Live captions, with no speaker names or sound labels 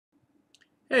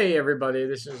Hey everybody,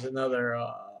 this is another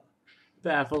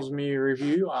Baffles Me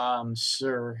review. I'm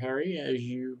Sir Harry, as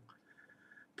you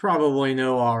probably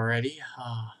know already.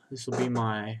 This will be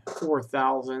my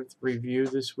 4,000th review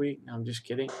this week. No, I'm just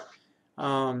kidding.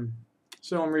 Um,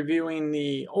 so I'm reviewing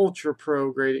the Ultra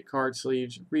Pro graded card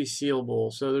sleeves,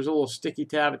 resealable. So there's a little sticky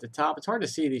tab at the top. It's hard to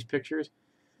see these pictures,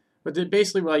 but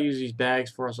basically what I use these bags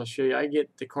for is I'll show you. I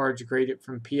get the cards graded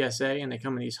from PSA, and they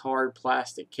come in these hard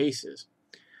plastic cases.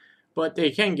 But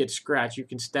they can get scratched. You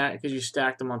can stack because you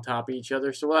stack them on top of each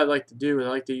other. So what I like to do is I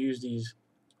like to use these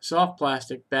soft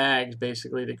plastic bags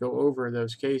basically to go over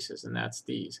those cases, and that's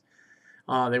these.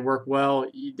 They work well.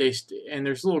 And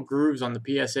there's little grooves on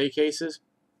the PSA cases,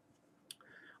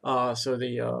 so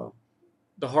the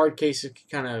hard cases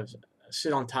can kind of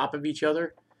sit on top of each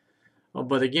other.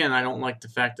 But again, I don't like the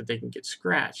fact that they can get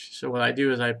scratched. So what I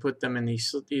do is I put them in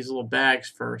these little bags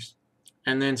first,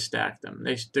 and then stack them.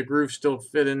 The grooves still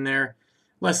fit in there,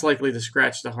 less likely to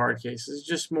scratch the hard cases. It's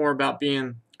just more about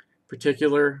being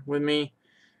particular with me,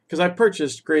 because I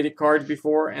purchased graded cards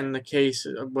before, and the case,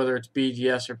 whether it's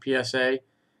BGS or PSA,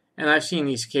 and I've seen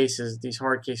these cases, these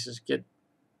hard cases get,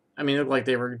 I mean, it look like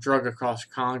they were drug across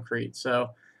concrete.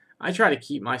 So I try to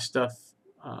keep my stuff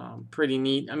pretty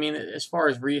neat. I mean, as far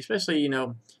as especially,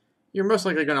 you're most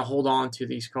likely going to hold on to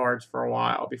these cards for a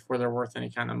while before they're worth any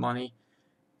kind of money.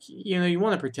 You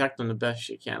want to protect them the best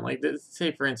you can. Like,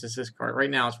 say for instance, this card right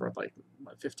now is worth like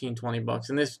 15, 20 bucks.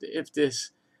 And if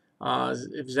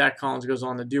Zach Collins goes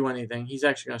on to do anything, he's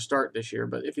actually going to start this year.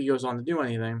 But if he goes on to do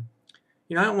anything,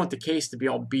 I don't want the case to be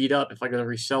all beat up if I go to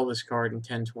resell this card in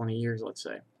 10, 20 years, let's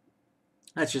say.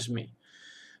 That's just me.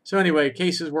 So anyway,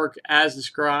 cases work as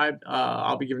described.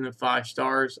 I'll be giving them 5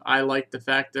 stars. I like the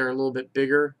fact they're a little bit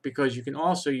bigger because you can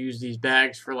also use these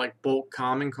bags for like bulk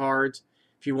common cards.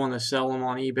 If you want to sell them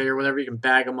on eBay or whatever, you can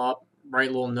bag them up, write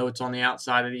little notes on the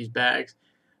outside of these bags.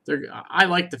 I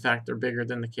like the fact they're bigger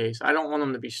than the case. I don't want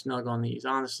them to be snug on these,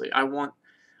 honestly. I want,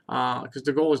 because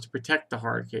the goal is to protect the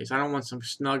hard case. I don't want some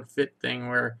snug fit thing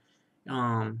where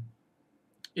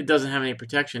it doesn't have any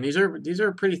protection. These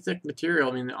are pretty thick material.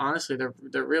 I mean, honestly,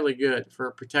 they're really good for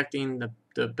protecting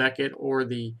the Beckett or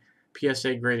the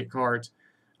PSA graded cards.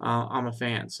 I'm a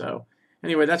fan. So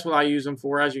anyway, that's what I use them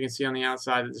for. As you can see on the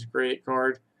outside of this graded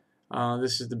card,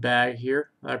 this is the bag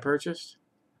here that I purchased.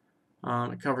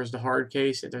 It covers the hard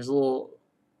case. There's a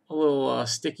little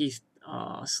sticky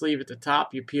sleeve at the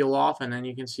top. You peel off and then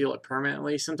you can seal it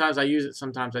permanently. Sometimes I use it,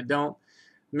 sometimes I don't.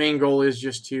 The main goal is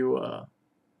just to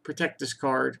protect this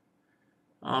card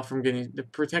from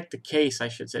protect the case, I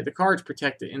should say. The card's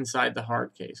protected inside the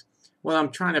hard case. What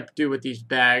I'm trying to do with these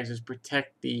bags is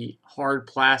protect the hard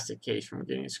plastic case from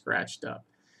getting scratched up.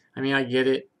 I mean, I get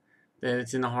it that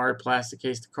it's in the hard plastic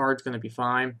case. The card's going to be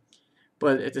fine.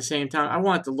 But at the same time, I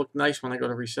want it to look nice when I go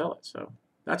to resell it. So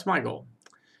that's my goal.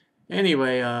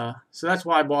 Anyway, so that's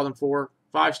why I bought them for.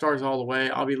 5 stars all the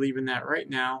way. I'll be leaving that right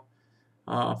now.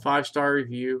 5-star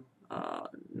review.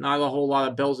 Not a whole lot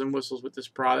of bells and whistles with this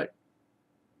product.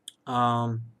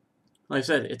 Like I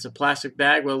said, it's a plastic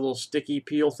bag with a little sticky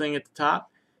peel thing at the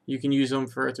top. You can use them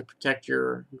to protect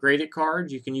your graded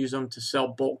cards. You can use them to sell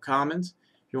bulk commons.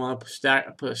 If you want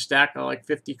to put a stack of like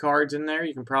 50 cards in there,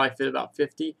 you can probably fit about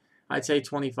 50. I'd say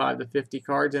 25 to 50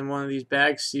 cards in one of these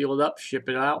bags, seal it up, ship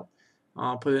it out,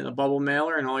 put it in a bubble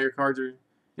mailer, and all your cards are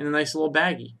in a nice little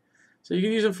baggie. So you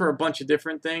can use them for a bunch of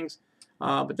different things.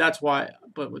 But that's why.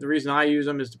 But the reason I use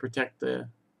them is to protect the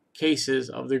cases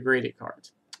of the graded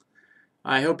cards.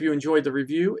 I hope you enjoyed the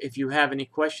review. If you have any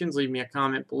questions, leave me a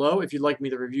comment below. If you'd like me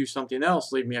to review something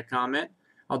else, leave me a comment.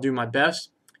 I'll do my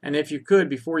best. And if you could,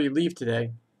 before you leave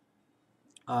today,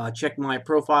 check my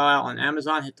profile out on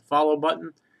Amazon. Hit the follow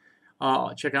button.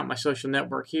 Check out my social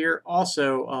network here.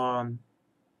 Also,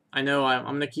 I know I'm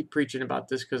going to keep preaching about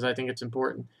this because I think it's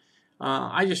important.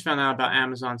 I just found out about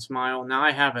Amazon Smile. Now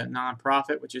I have a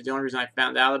nonprofit, which is the only reason I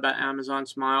found out about Amazon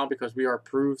Smile, because we are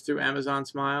approved through Amazon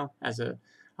Smile as a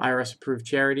IRS-approved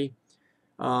charity.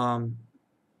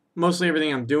 Mostly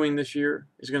everything I'm doing this year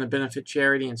is going to benefit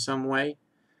charity in some way.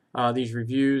 These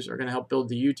reviews are going to help build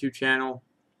the YouTube channel,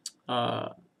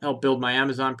 help build my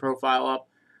Amazon profile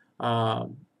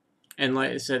up, and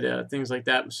like I said, things like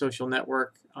that, social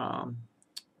network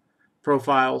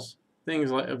profiles,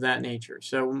 things of that nature.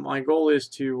 So my goal is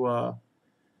to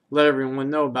let everyone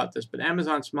know about this. But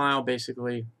Amazon Smile,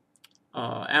 basically,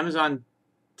 Amazon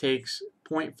takes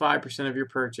 0.5% of your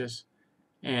purchase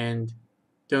and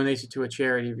donates it to a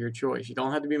charity of your choice. You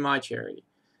don't have to be my charity,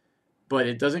 but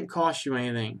it doesn't cost you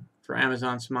anything for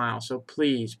Amazon Smile. So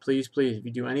please, please, please, if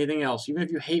you do anything else, even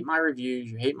if you hate my reviews,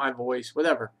 you hate my voice,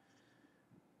 whatever,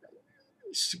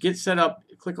 get set up,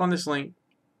 click on this link,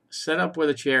 set up with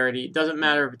a charity. It doesn't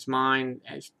matter if it's mine.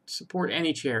 Support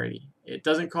any charity. It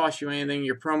doesn't cost you anything.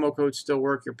 Your promo codes still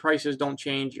work. Your prices don't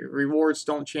change. Your rewards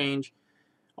don't change.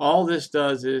 All this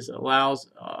does is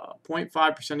allows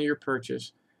 0.5% of your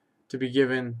purchase to be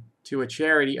given to a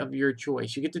charity of your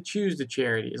choice. You get to choose the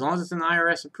charity. As long as it's an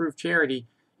IRS-approved charity,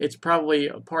 it's probably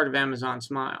a part of Amazon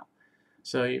Smile.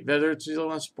 So whether it's you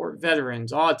want to support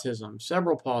veterans, autism,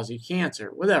 cerebral palsy,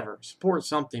 cancer, whatever, support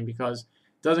something because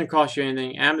it doesn't cost you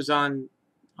anything. Amazon,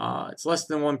 it's less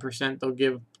than 1% they'll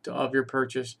give of your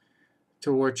purchase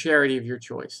toward charity of your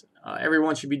choice.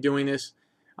 Everyone should be doing this.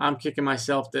 I'm kicking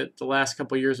myself that the last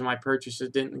couple of years of my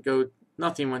purchases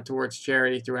nothing went towards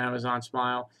charity through Amazon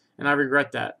Smile, and I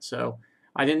regret that. So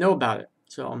I didn't know about it.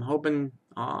 So I'm hoping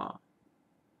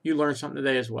you learned something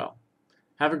today as well.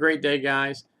 Have a great day,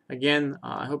 guys. Again,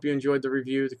 I hope you enjoyed the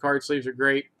review. The card sleeves are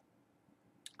great.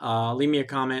 Leave me a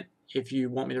comment if you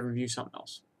want me to review something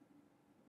else.